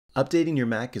Updating your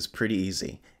Mac is pretty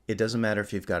easy. It doesn't matter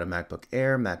if you've got a MacBook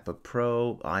Air, MacBook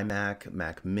Pro, iMac,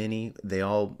 Mac Mini, they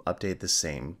all update the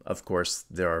same. Of course,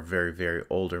 there are very, very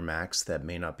older Macs that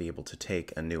may not be able to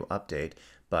take a new update,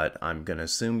 but I'm going to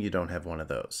assume you don't have one of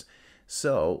those.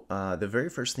 So, the very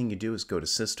first thing you do is go to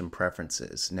System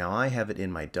Preferences. Now, I have it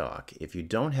in my dock. If you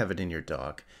don't have it in your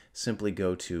dock, simply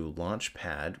go to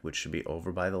Launchpad, which should be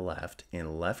over by the left,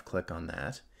 and left click on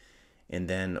that, and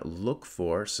then look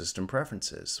for System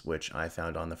Preferences, which I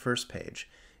found on the first page.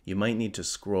 You might need to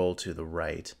scroll to the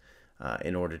right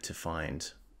in order to find,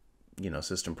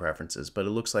 System Preferences, but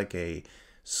it looks like a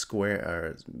square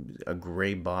or a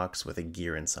gray box with a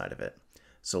gear inside of it.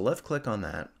 So left click on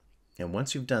that, and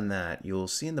once you've done that, you'll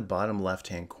see in the bottom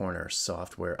left-hand corner,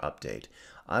 Software Update.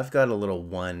 I've got a little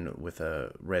 1 with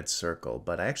a red circle,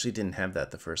 but I actually didn't have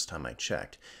that the first time I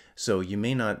checked. So you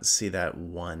may not see that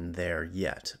 1 there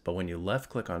yet, but when you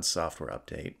left-click on Software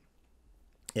Update,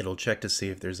 it'll check to see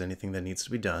if there's anything that needs to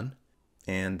be done,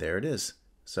 and there it is.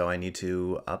 So I need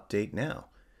to update now,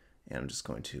 and I'm just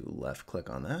going to left-click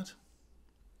on that.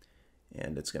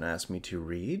 And it's going to ask me to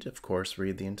read, of course,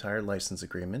 read the entire license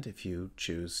agreement if you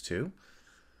choose to.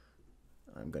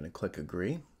 I'm going to click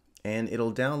agree, and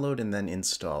it'll download and then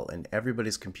install. And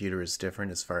everybody's computer is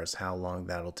different as far as how long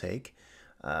that'll take.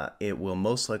 It will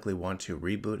most likely want to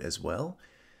reboot as well.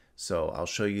 So I'll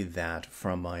show you that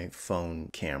from my phone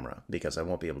camera because I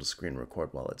won't be able to screen record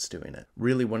while it's doing it.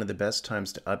 Really, one of the best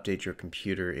times to update your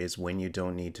computer is when you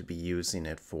don't need to be using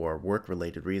it for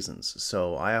work-related reasons.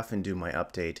 So I often do my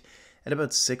update at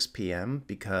about 6 p.m.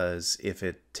 because if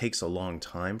it takes a long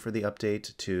time for the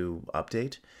update to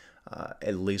update,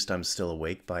 at least I'm still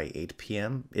awake by 8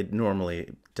 p.m. It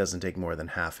normally doesn't take more than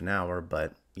half an hour,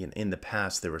 but in the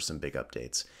past there were some big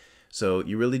updates. So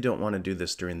you really don't want to do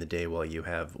this during the day while you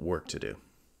have work to do.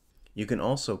 You can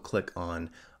also click on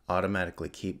automatically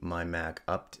keep my Mac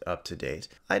up to date.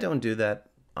 I don't do that.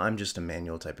 I'm just a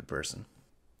manual type of person.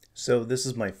 So this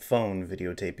is my phone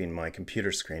videotaping my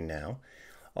computer screen now.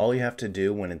 All you have to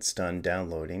do when it's done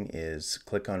downloading is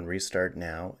click on Restart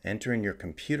Now, enter in your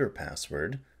computer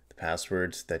password, the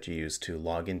password that you use to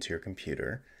log into your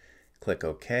computer, click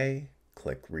OK,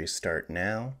 click Restart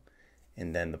Now,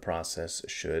 and then the process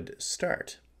should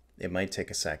start. It might take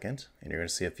a second, and you're going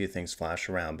to see a few things flash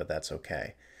around, but that's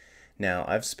okay. Now,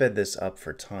 I've sped this up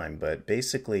for time, but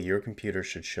basically your computer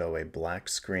should show a black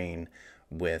screen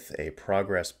with a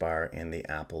progress bar and the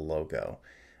Apple logo.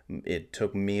 It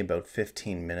took me about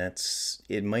 15 minutes.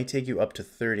 It might take you up to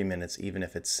 30 minutes even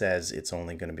if it says it's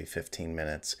only going to be 15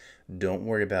 minutes. Don't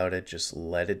worry about it. Just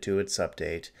let it do its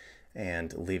update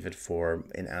and leave it for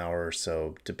an hour or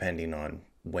so depending on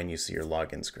when you see your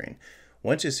login screen.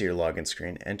 Once you see your login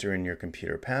screen, enter in your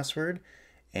computer password,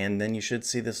 and then you should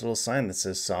see this little sign that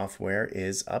says software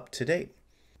is up to date.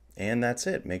 And that's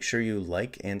it. Make sure you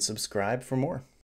like and subscribe for more.